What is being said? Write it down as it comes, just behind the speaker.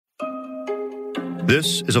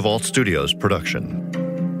This is a Vault Studios production.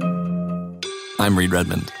 I'm Reed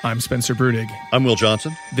Redmond. I'm Spencer Brudig. I'm Will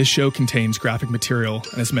Johnson. This show contains graphic material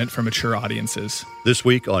and is meant for mature audiences. This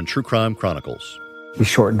week on True Crime Chronicles. He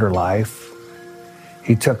shortened her life.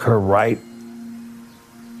 He took her right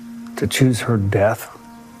to choose her death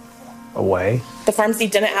away. The pharmacy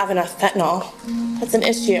didn't have enough fentanyl. That's an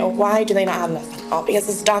issue. Why do they not have enough fentanyl? Because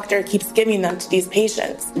this doctor keeps giving them to these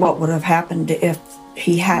patients. What would have happened if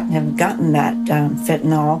he hadn't have gotten that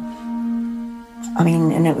fentanyl? I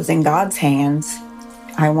mean, and it was in God's hands.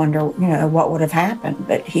 I wonder, what would have happened.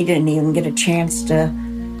 But he didn't even get a chance to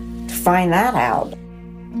find that out.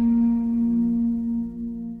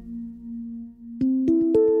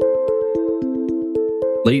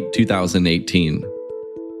 Late 2018.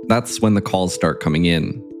 That's when the calls start coming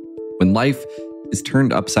in. When life is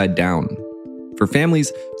turned upside down. For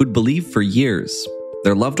families who'd believed for years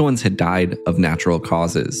their loved ones had died of natural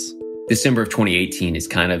causes. December of 2018 is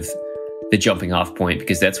kind of the jumping off point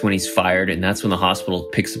because that's when he's fired and that's when the hospital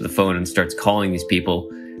picks up the phone and starts calling these people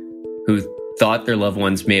who thought their loved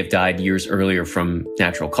ones may have died years earlier from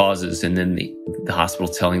natural causes, and then the hospital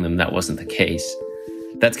telling them that wasn't the case.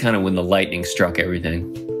 That's kind of when the lightning struck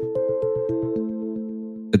everything.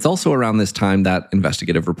 It's also around this time that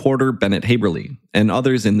investigative reporter Bennett Haberle and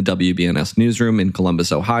others in the WBNS newsroom in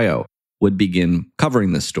Columbus, Ohio, would begin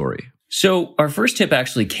covering this story. So our first tip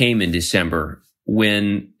actually came in December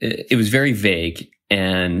when it was very vague,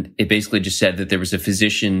 and it basically just said that there was a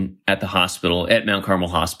physician at the hospital, at Mount Carmel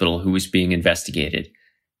Hospital, who was being investigated.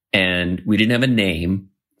 And we didn't have a name.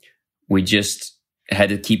 We just had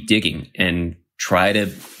to keep digging and try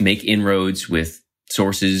to make inroads with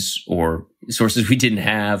sources or sources we didn't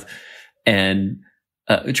have, and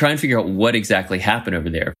try and figure out what exactly happened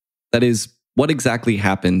over there. That is, what exactly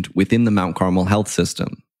happened within the Mount Carmel health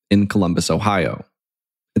system in Columbus, Ohio.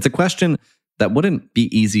 It's a question that wouldn't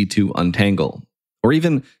be easy to untangle, or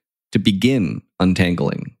even to begin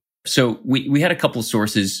untangling. So we had a couple of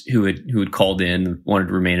sources who had called in, wanted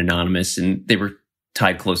to remain anonymous, and they were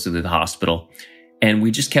tied closely to the hospital. And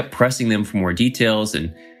we just kept pressing them for more details,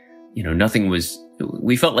 and nothing was.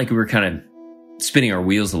 We felt like we were kind of spinning our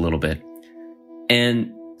wheels a little bit.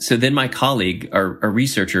 And so then my colleague, our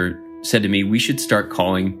researcher, said to me, we should start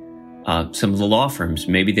calling some of the law firms.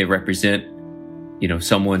 Maybe they represent,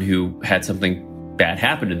 someone who had something bad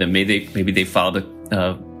happen to them. Maybe they filed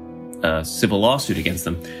a civil lawsuit against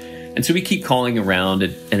them. And so we keep calling around,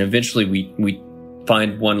 and eventually we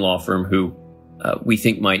find one law firm who we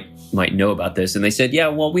think might know about this. And they said, yeah,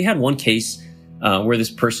 well, we had one case where this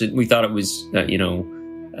person, we thought it was,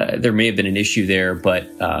 there may have been an issue there, but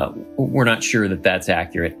we're not sure that that's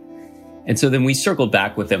accurate. And so then we circled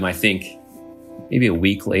back with them, I think, maybe a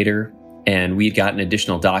week later, and we had gotten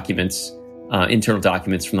additional documents, internal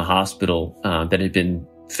documents from the hospital that had been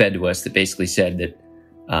fed to us that basically said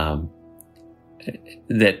that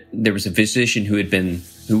there was a physician who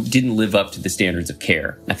didn't live up to the standards of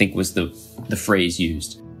care, I think was the phrase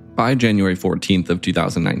used. By January 14th of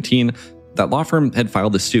 2019, that law firm had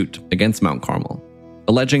filed a suit against Mount Carmel,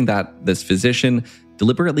 alleging that this physician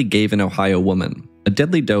deliberately gave an Ohio woman a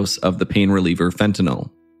deadly dose of the pain reliever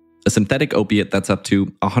fentanyl, a synthetic opiate that's up to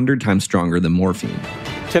 100 times stronger than morphine.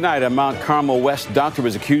 Tonight, a Mount Carmel West doctor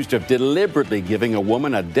was accused of deliberately giving a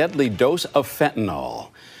woman a deadly dose of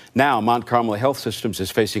fentanyl. Now, Mount Carmel Health Systems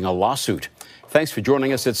is facing a lawsuit. Thanks for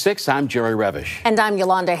joining us at 6. I'm Jerry Revish. And I'm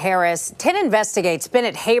Yolanda Harris. 10 Investigates.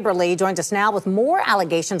 Bennett Haberle joins us now with more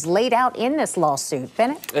allegations laid out in this lawsuit.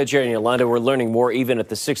 Bennett? Jerry and Yolanda, we're learning more even at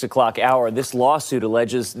the 6 o'clock hour. This lawsuit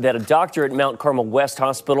alleges that a doctor at Mount Carmel West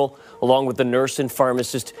Hospital, along with the nurse and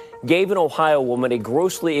pharmacist, gave an Ohio woman a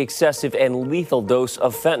grossly excessive and lethal dose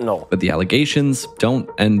of fentanyl. But the allegations don't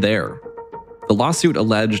end there. The lawsuit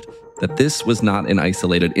alleged that this was not an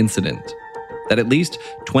isolated incident, that at least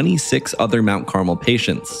 26 other Mount Carmel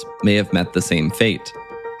patients may have met the same fate.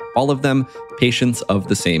 All of them patients of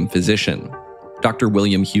the same physician, Dr.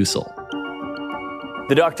 William Husel.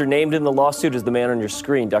 The doctor named in the lawsuit is the man on your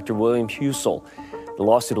screen, Dr. William Husel. The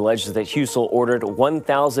lawsuit alleges that Husel ordered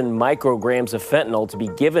 1,000 micrograms of fentanyl to be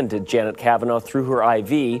given to Janet Kavanaugh through her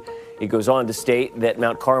IV. It goes on to state that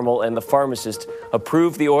Mount Carmel and the pharmacist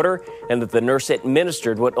approved the order and that the nurse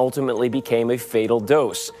administered what ultimately became a fatal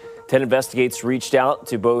dose. 10 Investigates reached out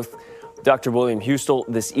to both Dr. William Husel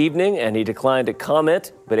this evening, and he declined to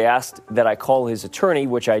comment, but asked that I call his attorney,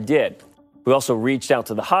 which I did. We also reached out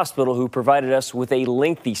to the hospital, who provided us with a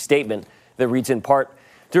lengthy statement that reads in part,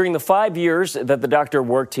 during the 5 years that the doctor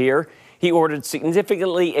worked here, he ordered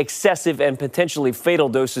significantly excessive and potentially fatal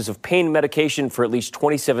doses of pain medication for at least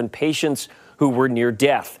 27 patients who were near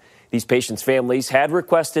death. These patients' families had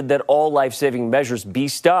requested that all life-saving measures be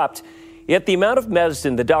stopped, yet the amount of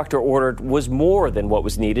medicine the doctor ordered was more than what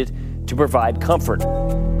was needed to provide comfort.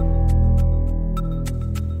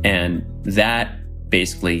 And that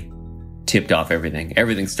basically tipped off everything.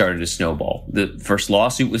 Everything started to snowball. The first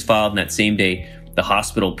lawsuit was filed, and that same day, the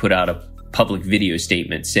hospital put out a public video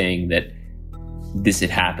statement saying that this had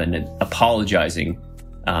happened and apologizing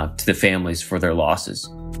to the families for their losses.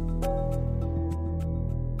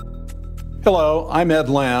 Hello, I'm Ed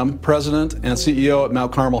Lamb, President and CEO at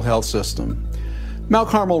Mount Carmel Health System. Mount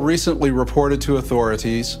Carmel recently reported to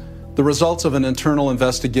authorities the results of an internal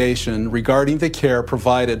investigation regarding the care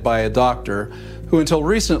provided by a doctor who until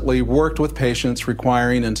recently worked with patients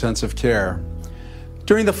requiring intensive care.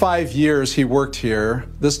 During the 5 years he worked here,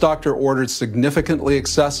 this doctor ordered significantly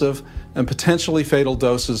excessive and potentially fatal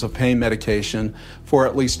doses of pain medication for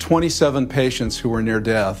at least 27 patients who were near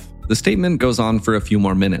death. The statement goes on for a few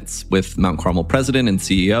more minutes, with Mount Carmel President and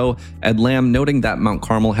CEO Ed Lamb noting that Mount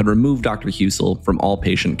Carmel had removed Dr. Husel from all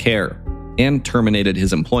patient care and terminated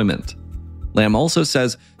his employment. Lamb also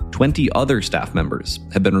says 20 other staff members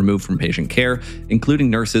have been removed from patient care, including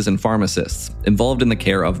nurses and pharmacists involved in the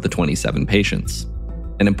care of the 27 patients.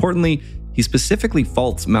 And importantly, he specifically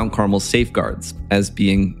faults Mount Carmel's safeguards as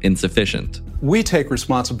being insufficient. We take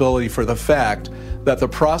responsibility for the fact that the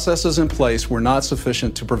processes in place were not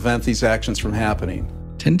sufficient to prevent these actions from happening.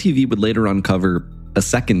 10TV would later uncover a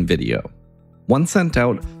second video, one sent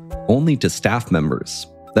out only to staff members,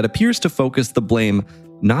 that appears to focus the blame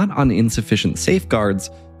not on insufficient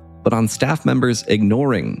safeguards, but on staff members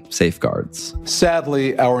ignoring safeguards.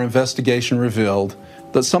 Sadly, our investigation revealed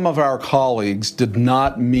that some of our colleagues did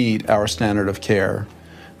not meet our standard of care.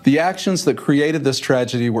 The actions that created this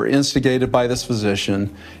tragedy were instigated by this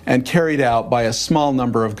physician and carried out by a small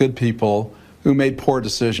number of good people who made poor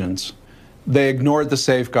decisions. They ignored the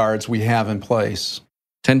safeguards we have in place.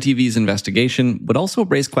 10TV's investigation would also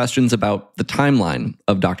raise questions about the timeline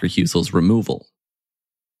of Dr. Husel's removal.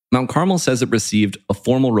 Mount Carmel says it received a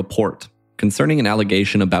formal report concerning an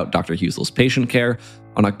allegation about Dr. Husel's patient care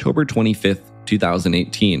on October 25th,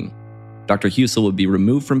 2018. Dr. Husel would be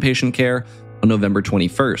removed from patient care on November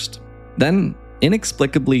 21st, then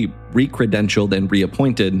inexplicably re-credentialed and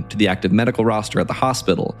reappointed to the active medical roster at the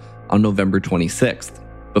hospital on November 26th,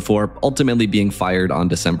 before ultimately being fired on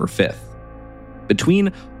December 5th.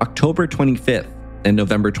 Between October 25th and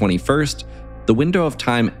November 21st, the window of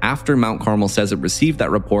time after Mount Carmel says it received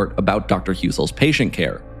that report about Dr. Husel's patient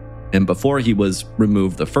care, and before he was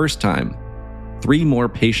removed the first time, 3 more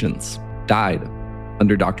patients died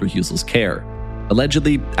under Dr. Husel's care,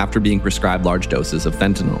 allegedly after being prescribed large doses of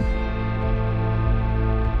fentanyl.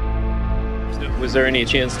 Was there any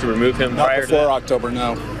chance to remove him prior to that? Not before October,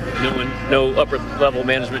 no. No upper level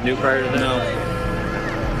management knew prior to that? No.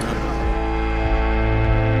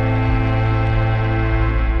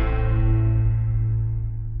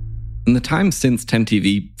 In the time since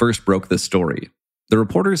 10TV first broke this story, the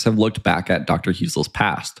reporters have looked back at Dr. Husel's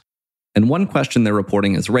past. And one question their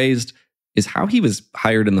reporting has raised is how he was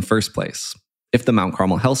hired in the first place, if the Mount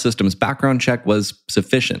Carmel Health System's background check was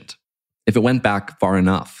sufficient, if it went back far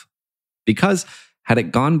enough. Because had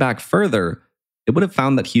it gone back further, it would have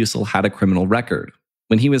found that Husel had a criminal record.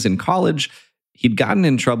 When he was in college, he'd gotten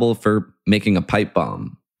in trouble for making a pipe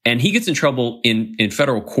bomb. And he gets in trouble in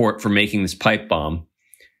federal court for making this pipe bomb.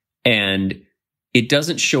 And it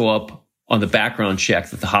doesn't show up on the background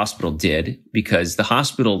check that the hospital did, because the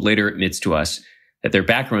hospital later admits to us that their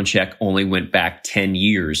background check only went back 10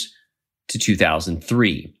 years to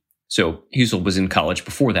 2003. So Husel was in college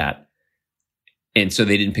before that. And so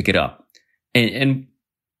they didn't pick it up. And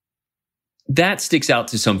that sticks out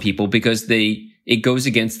to some people because it goes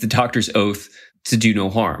against the doctor's oath to do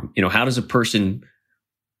no harm. You know, how does a person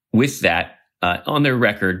with that on their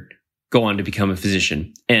record go on to become a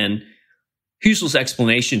physician? And Husel's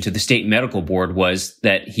explanation to the state medical board was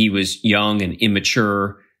that he was young and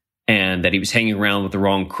immature and that he was hanging around with the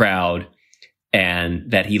wrong crowd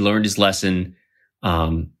and that he learned his lesson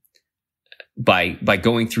by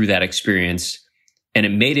going through that experience, and it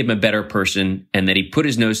made him a better person, and that he put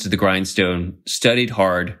his nose to the grindstone, studied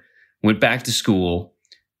hard, went back to school,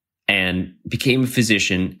 and became a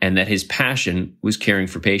physician, and that his passion was caring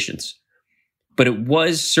for patients. But it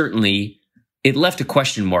left a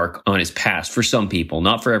question mark on his past for some people,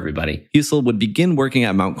 not for everybody. Husel would begin working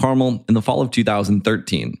at Mount Carmel in the fall of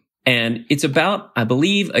 2013. And it's about, I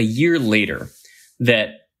believe, a year later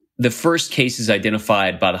that the first cases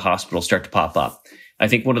identified by the hospital start to pop up. I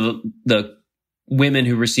think one of the women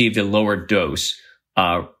who received a lower dose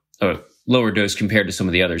compared to some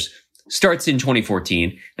of the others, starts in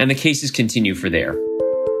 2014, and the cases continue for there.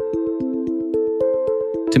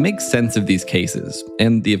 To make sense of these cases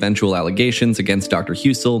and the eventual allegations against Dr.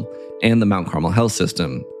 Husel and the Mount Carmel Health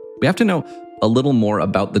System, we have to know a little more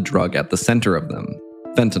about the drug at the center of them,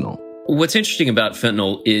 fentanyl. What's interesting about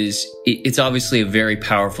fentanyl is it's obviously a very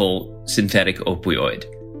powerful synthetic opioid.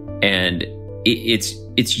 And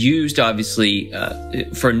it's used, obviously,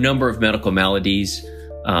 for a number of medical maladies.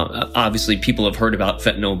 Obviously, people have heard about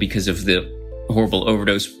fentanyl because of the horrible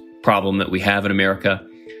overdose problem that we have in America.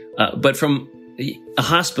 But from a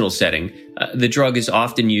hospital setting, the drug is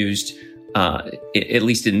often used, at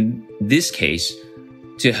least in this case,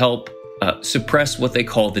 to help suppress what they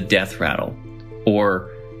call the death rattle, or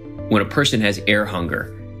when a person has air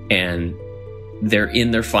hunger and they're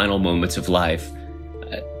in their final moments of life.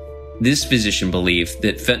 This physician believed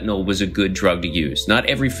that fentanyl was a good drug to use. Not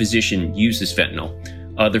every physician uses fentanyl.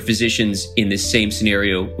 Other physicians in this same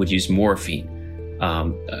scenario would use morphine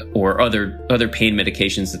or other pain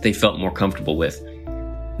medications that they felt more comfortable with.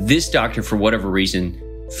 This doctor, for whatever reason,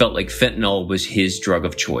 felt like fentanyl was his drug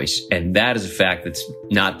of choice, and that is a fact that's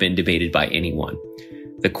not been debated by anyone.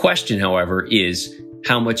 The question, however, is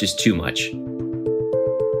how much is too much?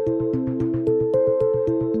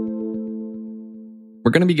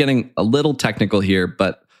 We're going to be getting a little technical here,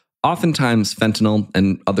 but oftentimes fentanyl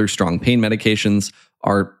and other strong pain medications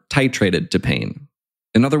are titrated to pain.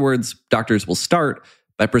 In other words, doctors will start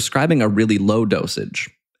by prescribing a really low dosage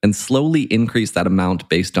and slowly increase that amount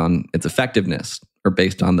based on its effectiveness or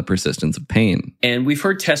based on the persistence of pain. And we've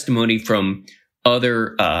heard testimony from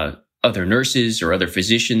other nurses or other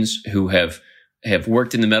physicians who have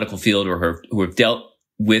worked in the medical field or who have dealt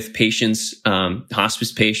with patients,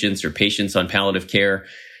 hospice patients or patients on palliative care.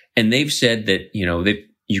 And they've said that,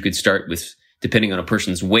 you could start with, depending on a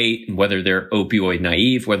person's weight and whether they're opioid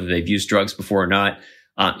naive, whether they've used drugs before or not,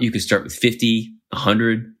 you could start with 50,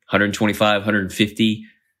 100, 125, 150,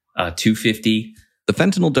 250. The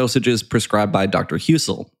fentanyl dosages prescribed by Dr.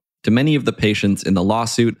 Husel to many of the patients in the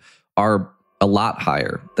lawsuit are a lot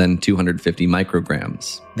higher than 250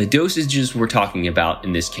 micrograms. The dosages we're talking about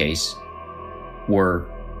in this case were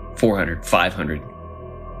 400, 500,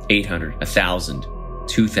 800, 1,000,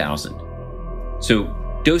 2,000. So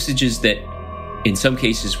dosages that in some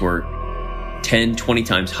cases were 10, 20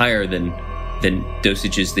 times higher than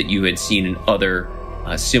dosages that you had seen in other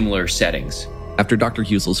similar settings. After Dr.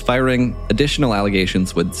 Husel's firing, additional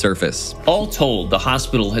allegations would surface. All told, the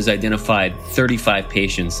hospital has identified 35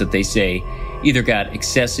 patients that they say either got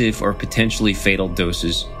excessive or potentially fatal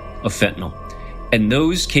doses of fentanyl. And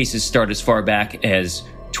those cases start as far back as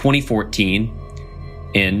 2014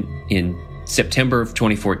 and in September of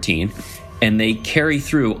 2014, and they carry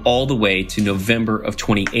through all the way to November of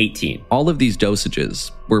 2018. All of these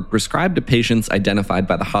dosages were prescribed to patients identified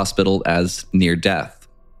by the hospital as near death.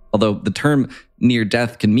 Although the term near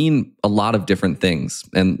death can mean a lot of different things,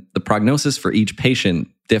 and the prognosis for each patient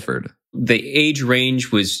differed. The age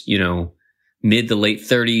range was, mid to late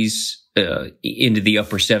 30s into the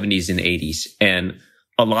upper 70s and 80s. And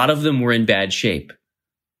a lot of them were in bad shape.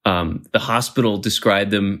 The hospital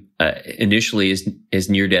described them initially as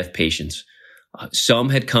near-death patients. Some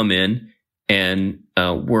had come in and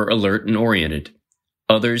were alert and oriented.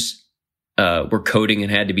 Others were coding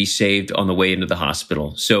and had to be saved on the way into the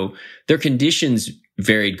hospital. So their conditions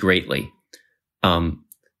varied greatly. But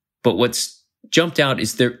what's jumped out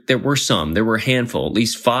is there were a handful, at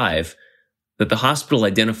least 5, that the hospital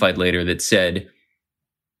identified later that said,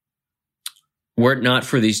 were it not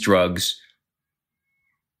for these drugs,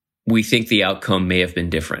 we think the outcome may have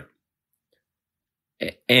been different.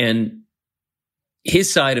 And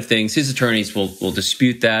his side of things, his attorneys will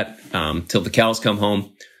dispute that till the cows come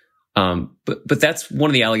home. But that's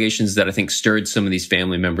one of the allegations that I think stirred some of these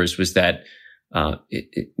family members, was that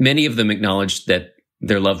many of them acknowledged that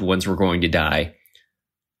their loved ones were going to die.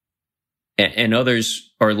 And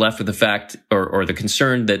others are left with the fact or the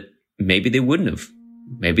concern that maybe they wouldn't have.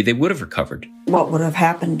 Maybe they would have recovered. What would have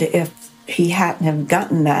happened if he hadn't have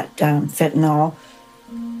gotten that fentanyl?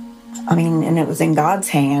 I mean, and it was in God's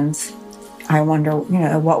hands. I wonder,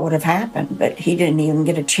 what would have happened. But he didn't even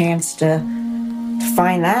get a chance to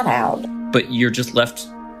find that out. But you're just left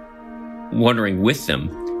wondering with them,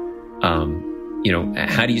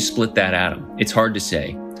 how do you split that atom? It's hard to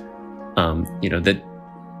say. That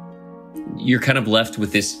you're kind of left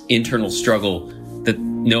with this internal struggle, that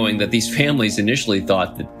knowing that these families initially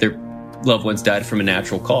thought that their loved ones died from a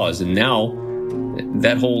natural cause, and now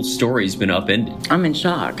that whole story's been upended. I'm in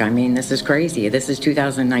shock. I mean, this is crazy. This is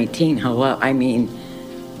 2019.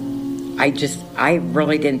 I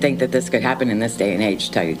really didn't think that this could happen in this day and age,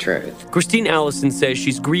 to tell you the truth. Christine Allison says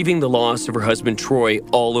she's grieving the loss of her husband, Troy,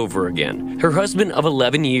 all over again. Her husband of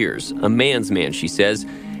 11 years, a man's man, she says,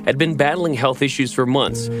 had been battling health issues for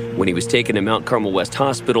months when he was taken to Mount Carmel West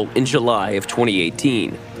Hospital in July of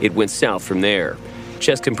 2018. It went south from there.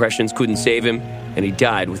 Chest compressions couldn't save him, and he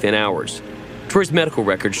died within hours. Troy's medical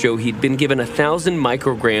records show he'd been given 1,000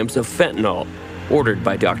 micrograms of fentanyl, ordered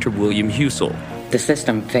by Dr. William Husel. The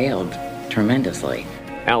system failed tremendously.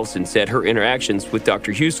 Allison said her interactions with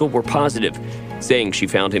Dr. Husel were positive, saying she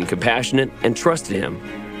found him compassionate and trusted him.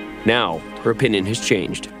 Now, her opinion has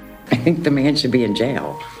changed. I think the man should be in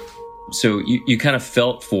jail. So you kind of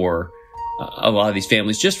felt for a lot of these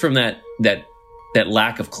families just from that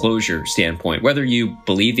lack of closure standpoint, whether you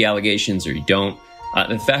believe the allegations or you don't.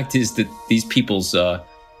 The fact is that these people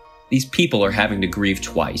are having to grieve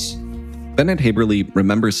twice. Bennett Haberly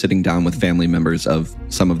remembers sitting down with family members of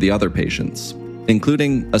some of the other patients,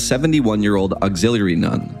 including a 71-year-old auxiliary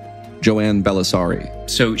nun, Joanne Belisari.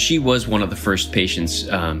 So she was one of the first patients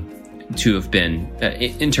to have been,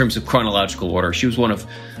 in terms of chronological order, she was one of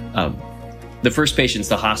the first patients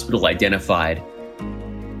the hospital identified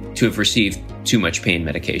to have received too much pain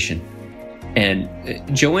medication. And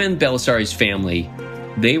Joanne Belisari's family,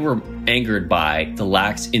 they were angered by the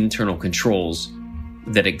lax internal controls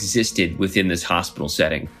that existed within this hospital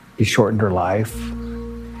setting. He shortened her life.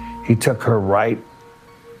 He took her right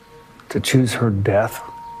to choose her death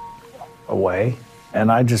away.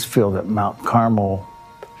 And I just feel that Mount Carmel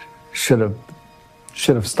should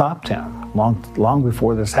have stopped him long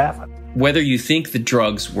before this happened. Whether you think the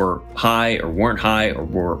drugs were high or weren't high or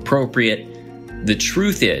were appropriate, the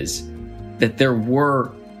truth is that there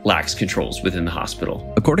were lax controls within the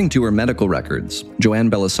hospital. According to her medical records, Joanne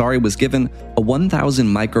Belisari was given a 1,000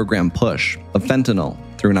 microgram push of fentanyl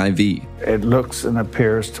through an IV. It looks and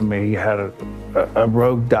appears to me you had a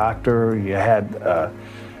rogue doctor, you had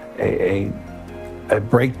a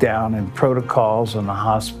breakdown in protocols in the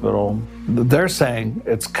hospital. They're saying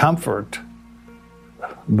it's comfort,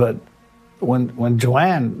 but when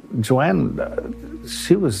Joanne,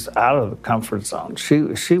 she was out of the comfort zone.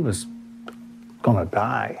 She was going to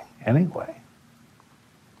die anyway,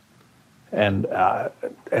 and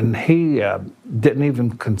he didn't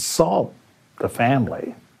even consult the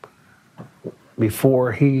family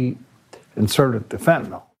before he inserted the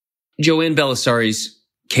fentanyl. Joanne Belisari's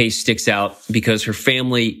case sticks out because her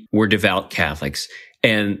family were devout Catholics,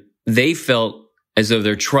 and they felt as though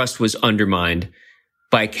their trust was undermined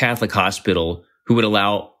by a Catholic hospital who would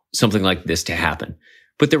allow something like this to happen.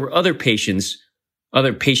 But there were other patients'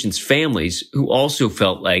 families who also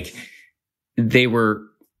felt like they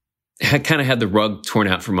had the rug torn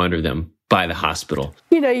out from under them by the hospital.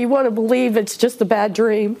 You want to believe it's just a bad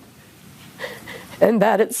dream and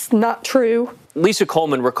that it's not true. Lisa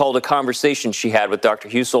Coleman recalled a conversation she had with Dr.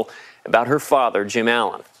 Husel about her father, Jim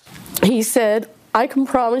Allen. He said, I can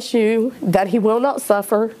promise you that he will not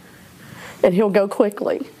suffer and he'll go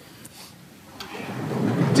quickly.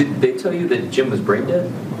 Did they tell you that Jim was brain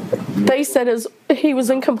dead? They said he was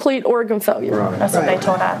in complete organ failure. Right. That's what they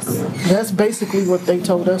told us. That's basically what they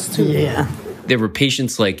told us too. Yeah. There were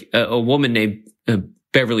patients like a woman named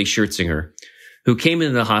Beverly Schertzinger who came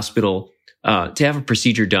into the hospital to have a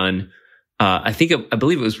procedure done. I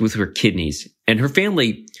believe it was with her kidneys, and her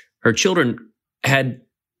family, her children had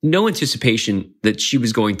no anticipation that she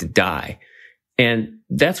was going to die. And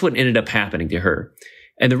that's what ended up happening to her.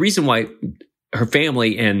 And the reason why her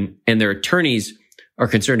family and their attorneys are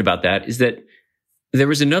concerned about that is that there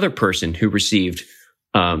was another person who received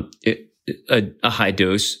a high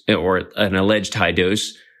dose or an alleged high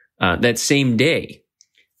dose that same day.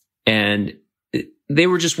 And they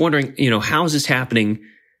were just wondering, how is this happening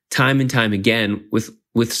time and time again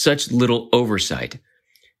with such little oversight?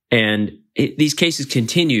 And these cases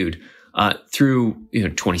continued through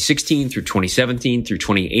 2016, through 2017, through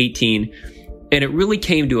 2018. And it really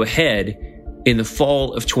came to a head in the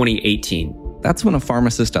fall of 2018. That's when a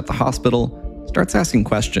pharmacist at the hospital starts asking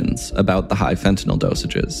questions about the high fentanyl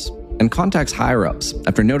dosages and contacts higher-ups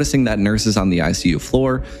after noticing that nurses on the ICU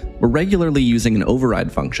floor were regularly using an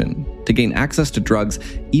override function to gain access to drugs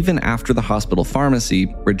even after the hospital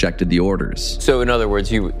pharmacy rejected the orders. So in other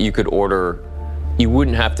words, you could order, you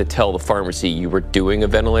wouldn't have to tell the pharmacy you were doing a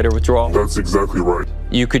ventilator withdrawal? That's exactly right.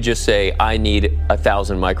 You could just say, I need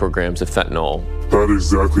 1,000 micrograms of fentanyl. That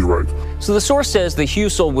is exactly right. So the source says that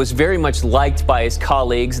Husel was very much liked by his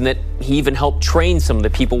colleagues and that he even helped train some of the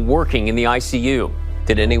people working in the ICU.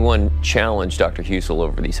 Did anyone challenge Dr. Husel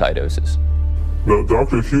over these high doses? Now,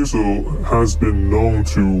 Dr. Husel has been known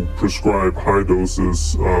to prescribe high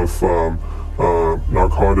doses of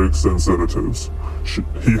narcotics and sedatives.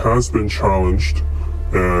 He has been challenged,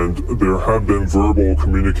 and there have been verbal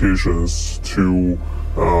communications to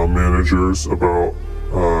managers about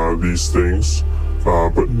these things,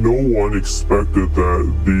 but no one expected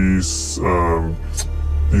that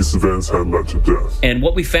these events had led to death. And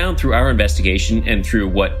what we found through our investigation and through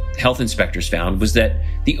what health inspectors found was that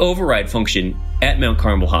the override function at Mount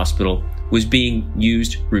Carmel Hospital was being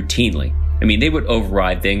used routinely. I mean, they would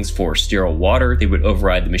override things for sterile water. They would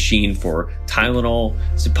override the machine for Tylenol,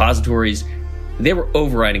 suppositories. They were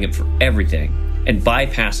overriding it for everything and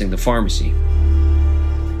bypassing the pharmacy.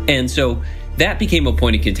 And so that became a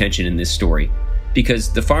point of contention in this story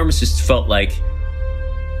because the pharmacists felt like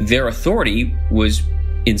their authority was,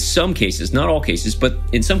 in some cases, not all cases, but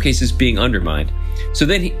in some cases, being undermined. So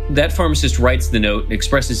then that pharmacist writes the note,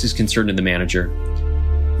 expresses his concern to the manager.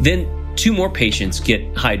 Then 2 more patients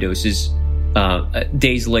get high doses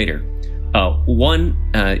days later. One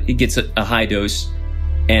gets a high dose,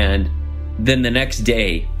 and then the next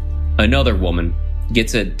day, another woman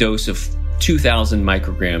gets a dose of 2,000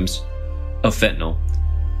 micrograms of fentanyl.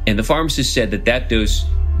 And the pharmacist said that dose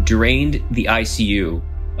drained the ICU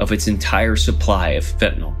of its entire supply of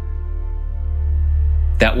fentanyl.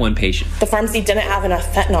 That one patient. The pharmacy didn't have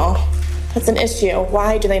enough fentanyl. That's an issue.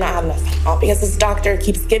 Why do they not have enough fentanyl? Because this doctor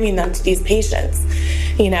keeps giving them to these patients.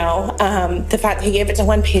 You know, the fact that he gave it to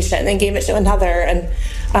one patient and then gave it to another, and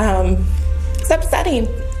it's upsetting.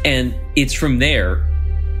 And it's from there,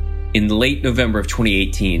 in late November of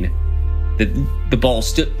 2018, that the ball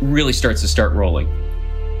really starts to rolling.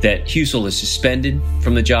 That Husel is suspended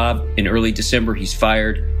from the job. In early December, he's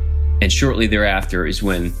fired. And shortly thereafter is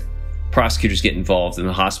when prosecutors get involved and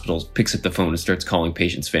the hospital picks up the phone and starts calling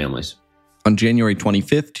patients' families. On January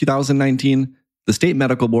 25th, 2019, the state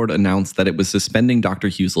medical board announced that it was suspending Dr.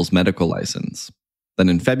 Husel's medical license. Then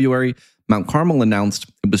in February, Mount Carmel announced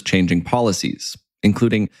it was changing policies,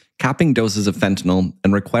 including capping doses of fentanyl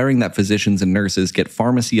and requiring that physicians and nurses get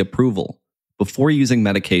pharmacy approval before using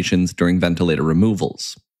medications during ventilator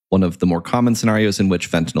removals, one of the more common scenarios in which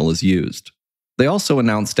fentanyl is used. They also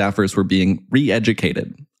announced staffers were being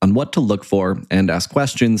re-educated on what to look for and ask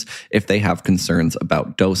questions if they have concerns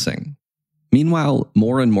about dosing. Meanwhile,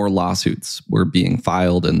 more and more lawsuits were being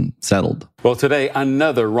filed and settled. Well, today,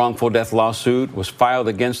 another wrongful death lawsuit was filed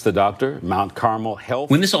against the doctor, Mount Carmel Health.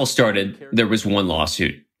 When this all started, there was one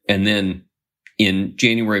lawsuit. And then in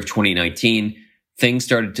January of 2019, things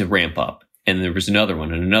started to ramp up. And there was another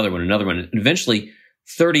one and another one, another one. And eventually,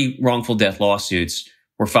 30 wrongful death lawsuits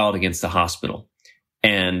were filed against the hospital.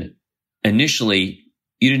 And initially,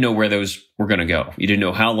 you didn't know where those were going to go. You didn't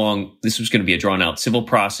know how long this was going to be a drawn-out civil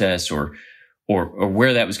process or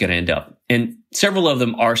where that was going to end up. And several of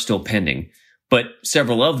them are still pending, but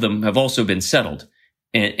several of them have also been settled.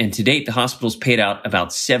 And to date, the hospital's paid out about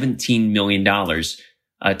 $17 million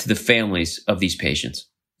to the families of these patients.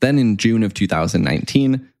 Then in June of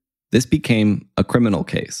 2019, this became a criminal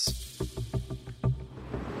case.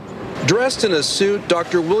 Dressed in a suit,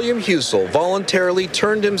 Dr. William Husel voluntarily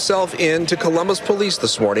turned himself in to Columbus police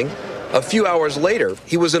this morning. A few hours later,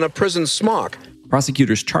 he was in a prison smock.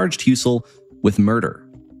 Prosecutors charged Husel with murder,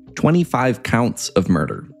 25 counts of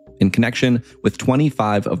murder, in connection with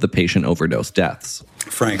 25 of the patient overdose deaths.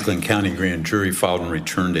 Franklin County Grand Jury filed and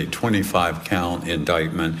returned a 25-count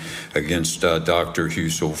indictment against Dr.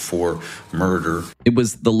 Husel for murder. It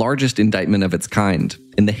was the largest indictment of its kind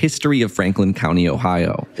in the history of Franklin County,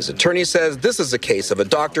 Ohio. His attorney says this is a case of a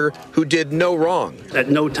doctor who did no wrong. At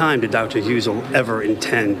no time did Dr. Husel ever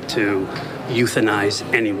intend to euthanize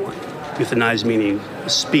anyone. Euthanize meaning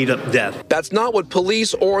speed up death. That's not what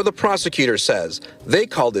police or the prosecutor says. They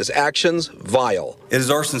called his actions vile. It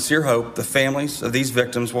is our sincere hope the families of these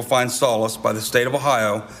victims will find solace by the state of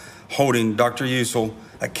Ohio holding Dr. Husel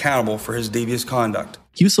accountable for his devious conduct.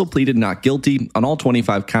 Husel pleaded not guilty on all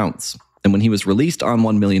 25 counts, and when he was released on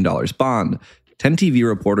 $1 million bond, 10 TV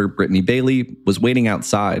reporter Brittany Bailey was waiting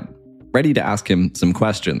outside, ready to ask him some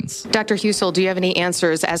questions. Dr. Husel, do you have any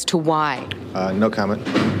answers as to why? No comment.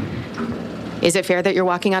 Is it fair that you're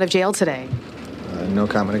walking out of jail today? No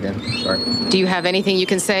comment again. Sorry. Do you have anything you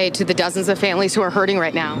can say to the dozens of families who are hurting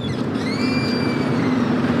right now?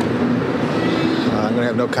 I'm going to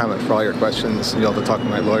have no comment for all your questions. You'll have to talk to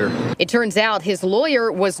my lawyer. It turns out his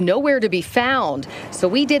lawyer was nowhere to be found, so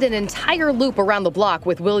we did an entire loop around the block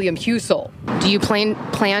with William Husel. Do you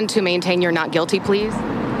plan to maintain your not guilty pleas?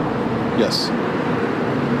 Yes.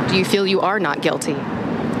 Do you feel you are not guilty?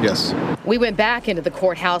 Yes. We went back into the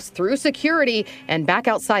courthouse through security and back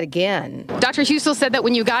outside again. Dr. Husel said that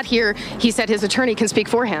when you got here, he said his attorney can speak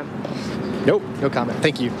for him. Nope, no comment.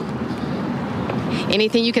 Thank you.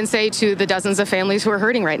 Anything you can say to the dozens of families who are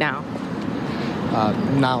hurting right now?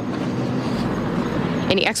 No.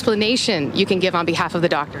 Any explanation you can give on behalf of the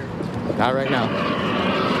doctor? Not right now.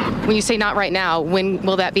 When you say not right now, when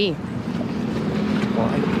will that be? Well,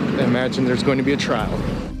 I imagine there's going to be a trial.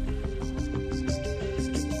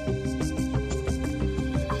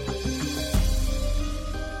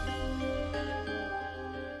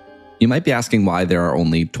 You might be asking why there are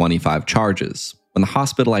only 25 charges, when the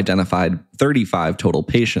hospital identified 35 total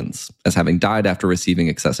patients as having died after receiving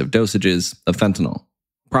excessive dosages of fentanyl.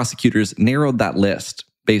 Prosecutors narrowed that list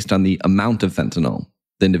based on the amount of fentanyl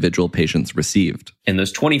the individual patients received. And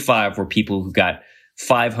those 25 were people who got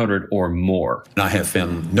 500 or more. And I have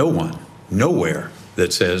found no one, nowhere,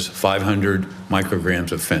 that says 500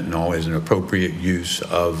 micrograms of fentanyl is an appropriate use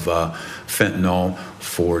of fentanyl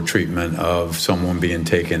for treatment of someone being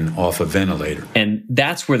taken off a ventilator. And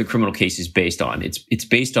that's where the criminal case is based on. It's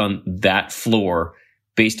based on that floor,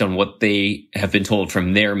 based on what they have been told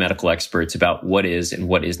from their medical experts about what is and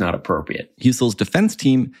what is not appropriate. Husel's defense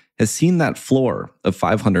team has seen that floor of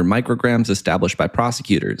 500 micrograms established by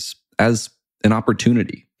prosecutors as an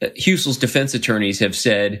opportunity. Husel's defense attorneys have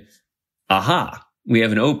said, aha, we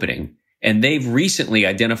have an opening. And they've recently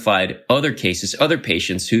identified other cases, other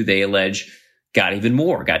patients who they allege got even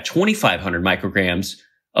more, got 2,500 micrograms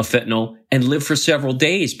of fentanyl and lived for several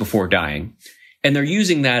days before dying. And they're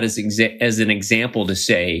using that as an example to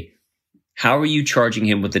say, how are you charging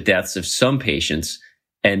him with the deaths of some patients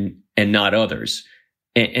and not others?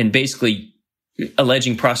 And basically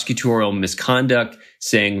alleging prosecutorial misconduct,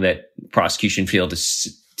 saying that prosecution failed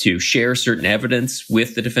to share certain evidence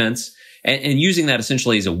with the defense, and using that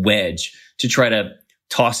essentially as a wedge to try to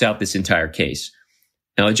toss out this entire case.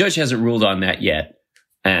 Now, the judge hasn't ruled on that yet,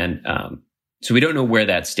 and so we don't know where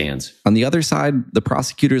that stands. On the other side, the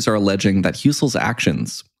prosecutors are alleging that Husel's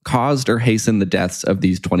actions caused or hastened the deaths of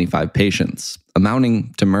these 25 patients,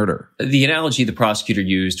 amounting to murder. The analogy the prosecutor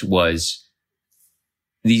used was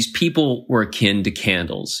these people were akin to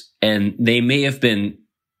candles, and they may have been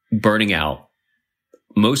burning out.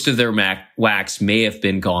 Most of their wax may have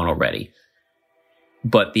been gone already.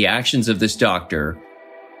 But the actions of this doctor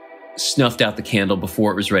snuffed out the candle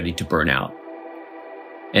before it was ready to burn out.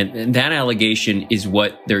 And that allegation is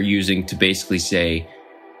what they're using to basically say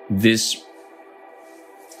this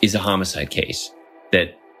is a homicide case,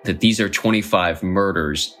 that these are 25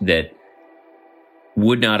 murders that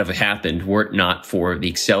would not have happened were it not for the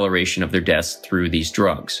acceleration of their deaths through these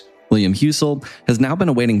drugs. William Husel has now been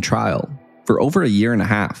awaiting trial for over a year and a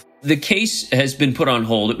half. The case has been put on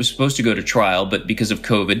hold. It was supposed to go to trial, but because of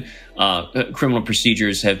COVID, criminal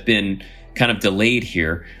procedures have been kind of delayed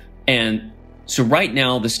here. And so right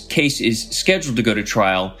now, this case is scheduled to go to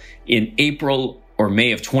trial in April or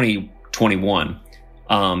May of 2021.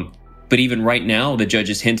 But even right now, the judge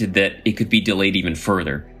has hinted that it could be delayed even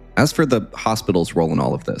further. As for the hospital's role in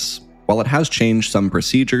all of this, while it has changed some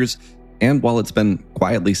procedures, and while it's been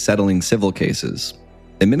quietly settling civil cases,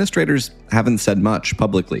 administrators haven't said much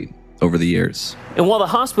publicly over the years. And while the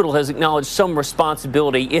hospital has acknowledged some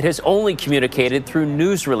responsibility, it has only communicated through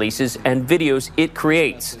news releases and videos it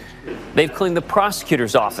creates. They've claimed the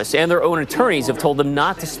prosecutor's office and their own attorneys have told them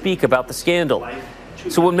not to speak about the scandal.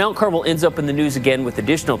 So when Mount Carmel ends up in the news again with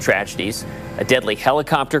additional tragedies, a deadly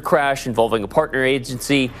helicopter crash involving a partner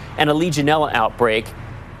agency and a Legionella outbreak,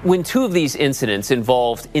 when two of these incidents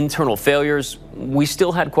involved internal failures, we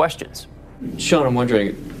still had questions. Sean, I'm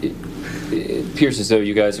wondering, it appears as though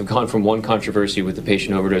you guys have gone from one controversy with the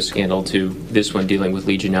patient overdose scandal to this one dealing with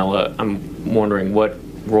Legionella. I'm wondering what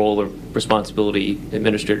role or responsibility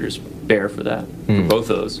administrators bear for that, for both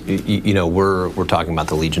of those. You know, we're talking about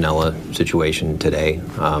the Legionella situation today.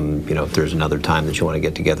 You know, if there's another time that you want to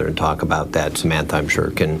get together and talk about that, Samantha, I'm sure,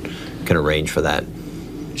 can arrange for that.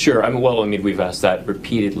 Sure. I mean, we've asked that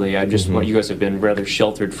repeatedly. I just want, you guys have been rather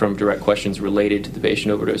sheltered from direct questions related to the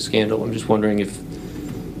patient overdose scandal. I'm just wondering if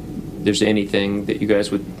there's anything that you guys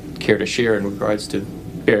would care to share in regards to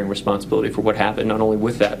bearing responsibility for what happened, not only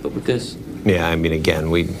with that, but with this. Yeah, I mean, again,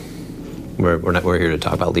 we're here to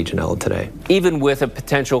talk about Legionella today. Even with a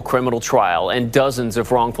potential criminal trial and dozens of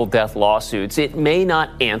wrongful death lawsuits, it may not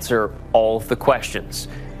answer all of the questions.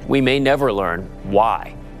 We may never learn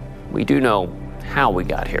why. We do know how we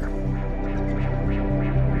got here.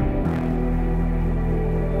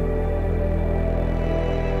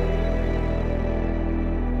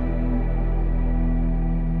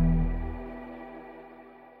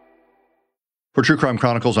 For True Crime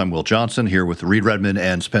Chronicles, I'm Will Johnson, here with Reed Redman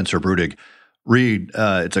and Spencer Brudig. Reed,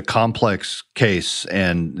 it's a complex case,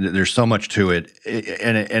 and there's so much to it,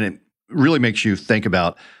 and it really makes you think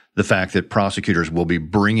about the fact that prosecutors will be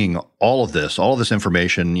bringing all of this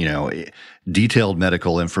information, detailed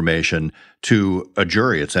medical information to a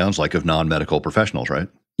jury, it sounds like, of non-medical professionals, right?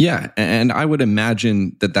 Yeah, and I would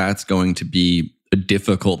imagine that that's going to be a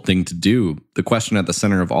difficult thing to do. The question at the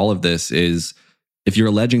center of all of this is, if you're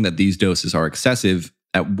alleging that these doses are excessive,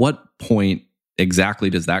 at what point exactly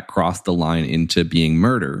does that cross the line into being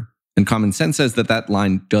murder? And common sense says that that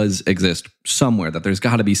line does exist somewhere, that there's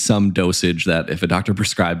got to be some dosage that if a doctor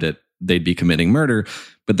prescribed it, they'd be committing murder.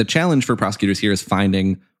 But the challenge for prosecutors here is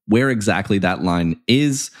finding where exactly that line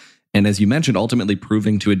is. And as you mentioned, ultimately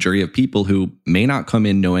proving to a jury of people who may not come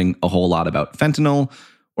in knowing a whole lot about fentanyl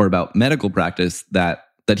or about medical practice that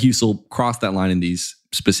Husel crossed that line in these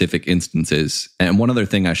specific instances. And one other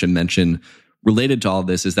thing I should mention related to all of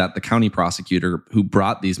this is that the county prosecutor who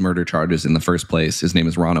brought these murder charges in the first place, his name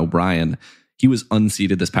is Ron O'Brien, he was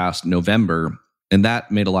unseated this past November. And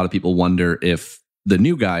that made a lot of people wonder if the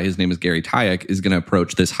new guy, his name is Gary Tyack, is going to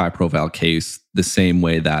approach this high-profile case the same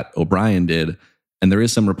way that O'Brien did. And there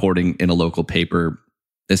is some reporting in a local paper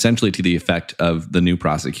essentially to the effect of the new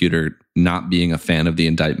prosecutor not being a fan of the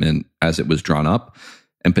indictment as it was drawn up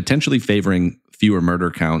and potentially favoring fewer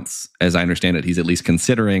murder counts. As I understand it, he's at least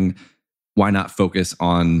considering why not focus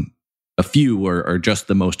on a few or just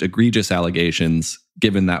the most egregious allegations,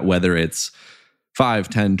 given that whether it's 5,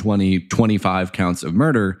 10, 20, 25 counts of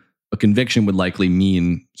murder, a conviction would likely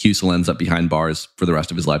mean Husel ends up behind bars for the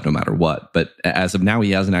rest of his life, no matter what. But as of now,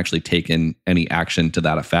 he hasn't actually taken any action to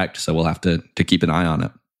that effect. So we'll have to keep an eye on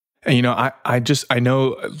it. And, I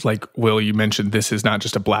know, like Will, you mentioned, this is not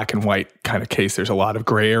just a black and white kind of case. There's a lot of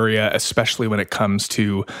gray area, especially when it comes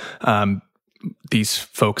to these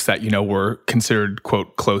folks that, were considered,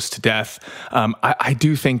 quote, close to death. I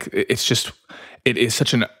do think it is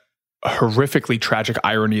such an horrifically tragic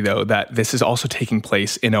irony, though, that this is also taking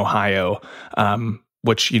place in Ohio,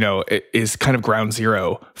 which, is kind of ground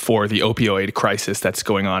zero for the opioid crisis that's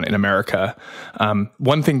going on in America.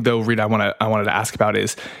 One thing, though, Reed, I wanted to ask about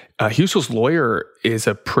is Husel's lawyer is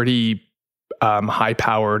a pretty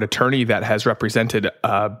high-powered attorney that has represented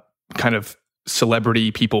kind of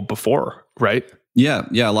celebrity people before, right? Yeah.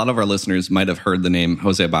 A lot of our listeners might have heard the name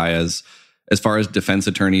Jose Baez. As far as defense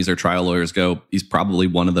attorneys or trial lawyers go, he's probably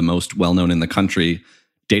one of the most well-known in the country,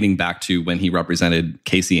 dating back to when he represented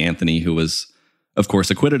Casey Anthony, who was, of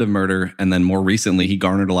course, acquitted of murder. And then more recently, he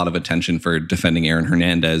garnered a lot of attention for defending Aaron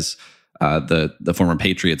Hernandez, the former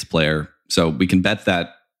Patriots player. So we can bet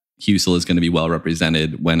that Husel is going to be well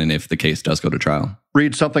represented when and if the case does go to trial.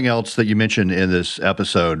 Reed, something else that you mentioned in this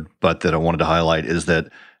episode, but that I wanted to highlight is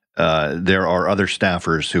that there are other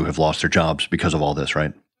staffers who have lost their jobs because of all this,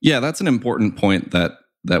 right? Yeah, that's an important point that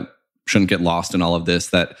shouldn't get lost in all of this,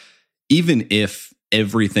 that even if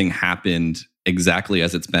everything happened exactly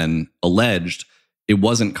as it's been alleged, it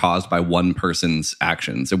wasn't caused by one person's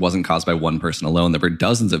actions. It wasn't caused by one person alone. There were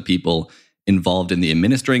dozens of people involved in the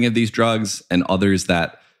administering of these drugs and others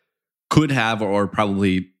that could have, or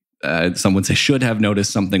probably some would say should have,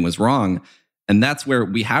 noticed something was wrong. And that's where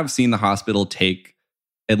we have seen the hospital take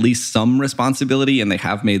at least some responsibility, and they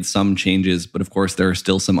have made some changes. But of course, there are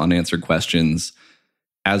still some unanswered questions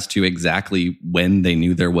as to exactly when they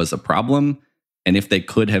knew there was a problem and if they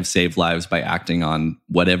could have saved lives by acting on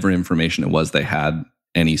whatever information it was they had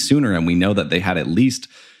any sooner. And we know that they had at least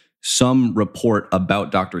some report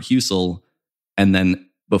about Dr. Husel, and then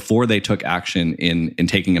before they took action in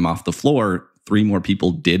taking him off the floor, 3 more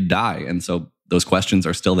people did die. And so those questions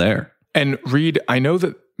are still there. And Reed, I know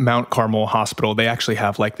that Mount Carmel Hospital, they actually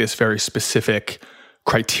have like this very specific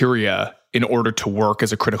criteria in order to work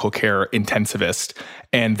as a critical care intensivist.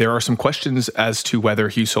 And there are some questions as to whether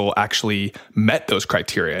Husel actually met those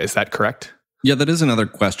criteria. Is that correct? Yeah, that is another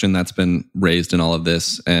question that's been raised in all of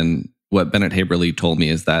this. And what Bennett Haberly told me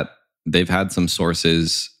is that they've had some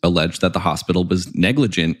sources allege that the hospital was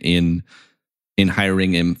negligent in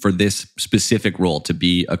hiring him for this specific role, to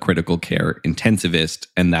be a critical care intensivist,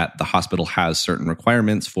 and that the hospital has certain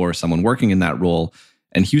requirements for someone working in that role.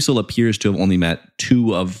 And Husel appears to have only met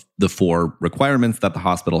 2 of the 4 requirements that the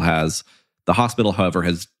hospital has. The hospital, however,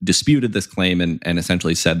 has disputed this claim and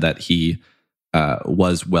essentially said that he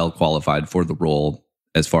was well qualified for the role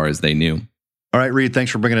as far as they knew. All right, Reed,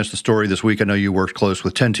 thanks for bringing us the story this week. I know you worked close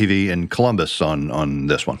with 10 TV in Columbus on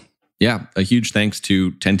this one. Yeah, a huge thanks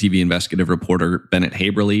to 10 TV investigative reporter Bennett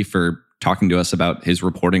Haberly for talking to us about his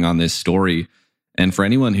reporting on this story. And for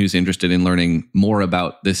anyone who's interested in learning more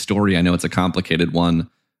about this story, I know it's a complicated one,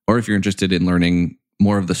 or if you're interested in learning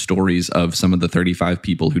more of the stories of some of the 35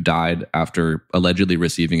 people who died after allegedly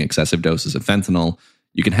receiving excessive doses of fentanyl,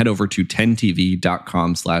 you can head over to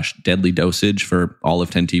 10tv.com/deadly dosage for all of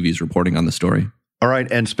 10TV's reporting on the story. All right.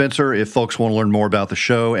 And Spencer, if folks want to learn more about the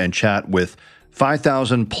show and chat with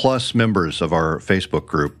 5,000 plus members of our Facebook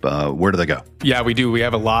group, where do they go? Yeah, we do. We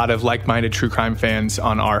have a lot of like-minded true crime fans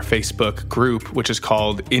on our Facebook group, which is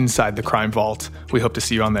called Inside the Crime Vault. We hope to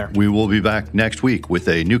see you on there. We will be back next week with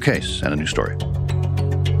a new case and a new story.